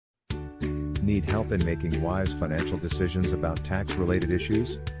Need help in making wise financial decisions about tax-related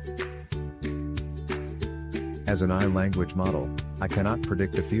issues? As an AI language model, I cannot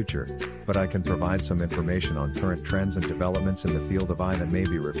predict the future, but I can provide some information on current trends and developments in the field of AI that may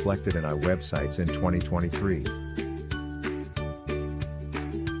be reflected in our websites in 2023.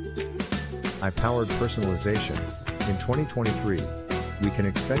 AI-powered personalization. In 2023, we can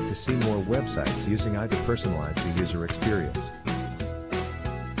expect to see more websites using AI to personalize the user experience.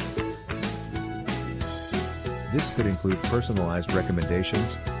 This could include personalized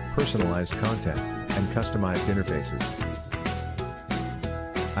recommendations, personalized content, and customized interfaces.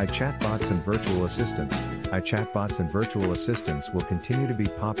 AI chatbots and virtual assistants. AI chatbots and virtual assistants will continue to be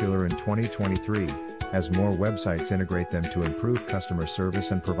popular in 2023, as more websites integrate them to improve customer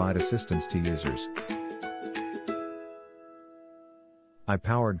service and provide assistance to users.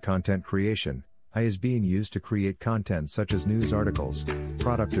 AI-powered content creation. AI is being used to create content such as news articles,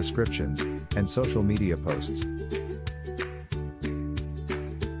 product descriptions, and social media posts.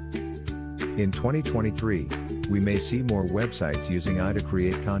 In 2023, we may see more websites using AI to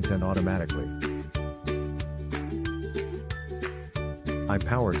create content automatically.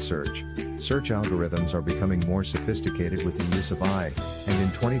 AI-powered search. Search algorithms are becoming more sophisticated with the use of AI, and in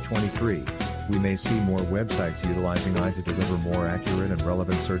 2023, we may see more websites utilizing AI to deliver more accurate and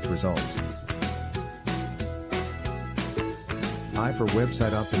relevant search results. AI for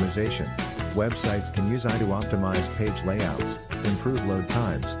website optimization. Websites can use AI to optimize page layouts, improve load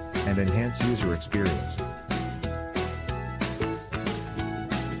times, and enhance user experience.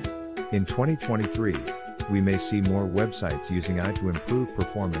 In 2023, we may see more websites using AI to improve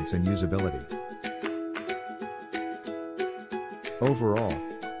performance and usability. Overall,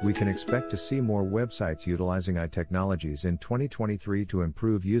 we can expect to see more websites utilizing AI technologies in 2023 to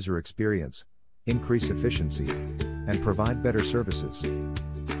improve user experience, increase efficiency, and provide better services.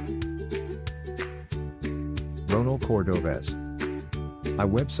 Ronald Cordovez. AI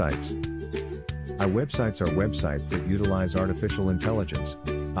websites. AI websites are websites that utilize artificial intelligence,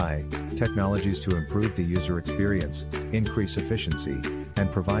 AI, technologies to improve the user experience, increase efficiency,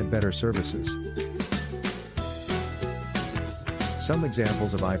 and provide better services. Some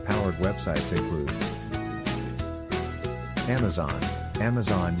examples of AI-powered websites include Amazon.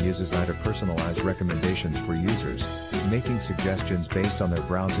 Amazon uses AI to personalize recommendations for users, making suggestions based on their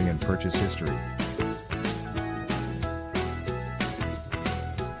browsing and purchase history.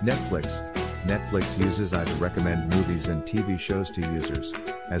 Netflix. Netflix uses AI to recommend movies and TV shows to users,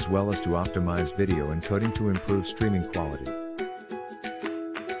 as well as to optimize video encoding to improve streaming quality.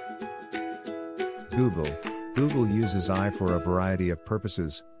 Google. Google uses AI for a variety of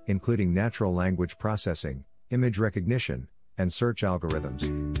purposes, including natural language processing, image recognition, and search algorithms.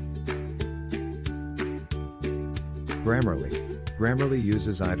 Grammarly. Grammarly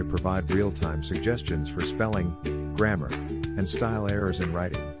uses AI to provide real-time suggestions for spelling, grammar, and style errors in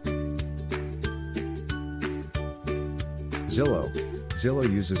writing. Zillow. Zillow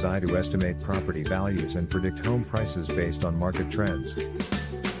uses AI to estimate property values and predict home prices based on market trends.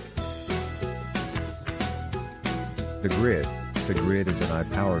 The Grid. The Grid is an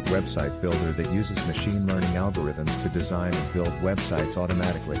AI-powered website builder that uses machine learning algorithms to design and build websites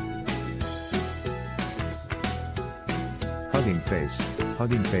automatically. Hugging Face.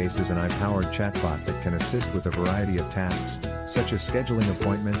 Hugging Face is an AI-powered chatbot that can assist with a variety of tasks, such as scheduling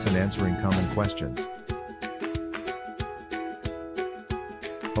appointments and answering common questions.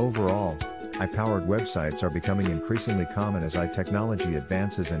 Overall, AI-powered websites are becoming increasingly common as AI technology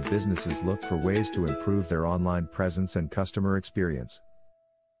advances and businesses look for ways to improve their online presence and customer experience.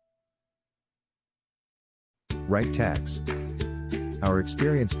 Write Tax. Our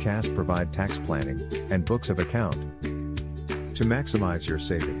experienced cast provide tax planning and books of account to maximize your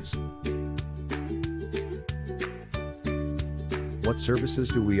savings. What services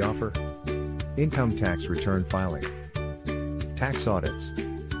do we offer? Income tax return filing, tax audits,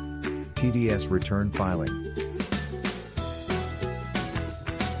 TDS return filing.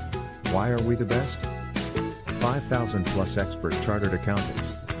 Why are we the best? 5,000 plus expert chartered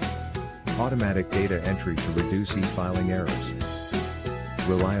accountants. Automatic data entry to reduce e-filing errors.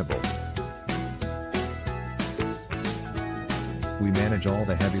 Reliable. We manage all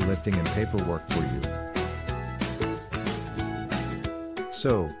the heavy lifting and paperwork for you,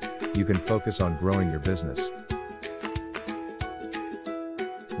 so you can focus on growing your business.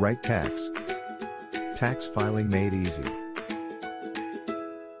 Write Tax. Tax filing made easy.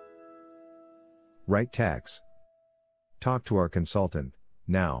 Write Tax. Talk to our consultant,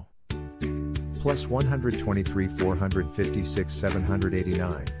 now. +123 456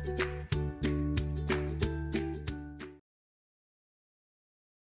 789.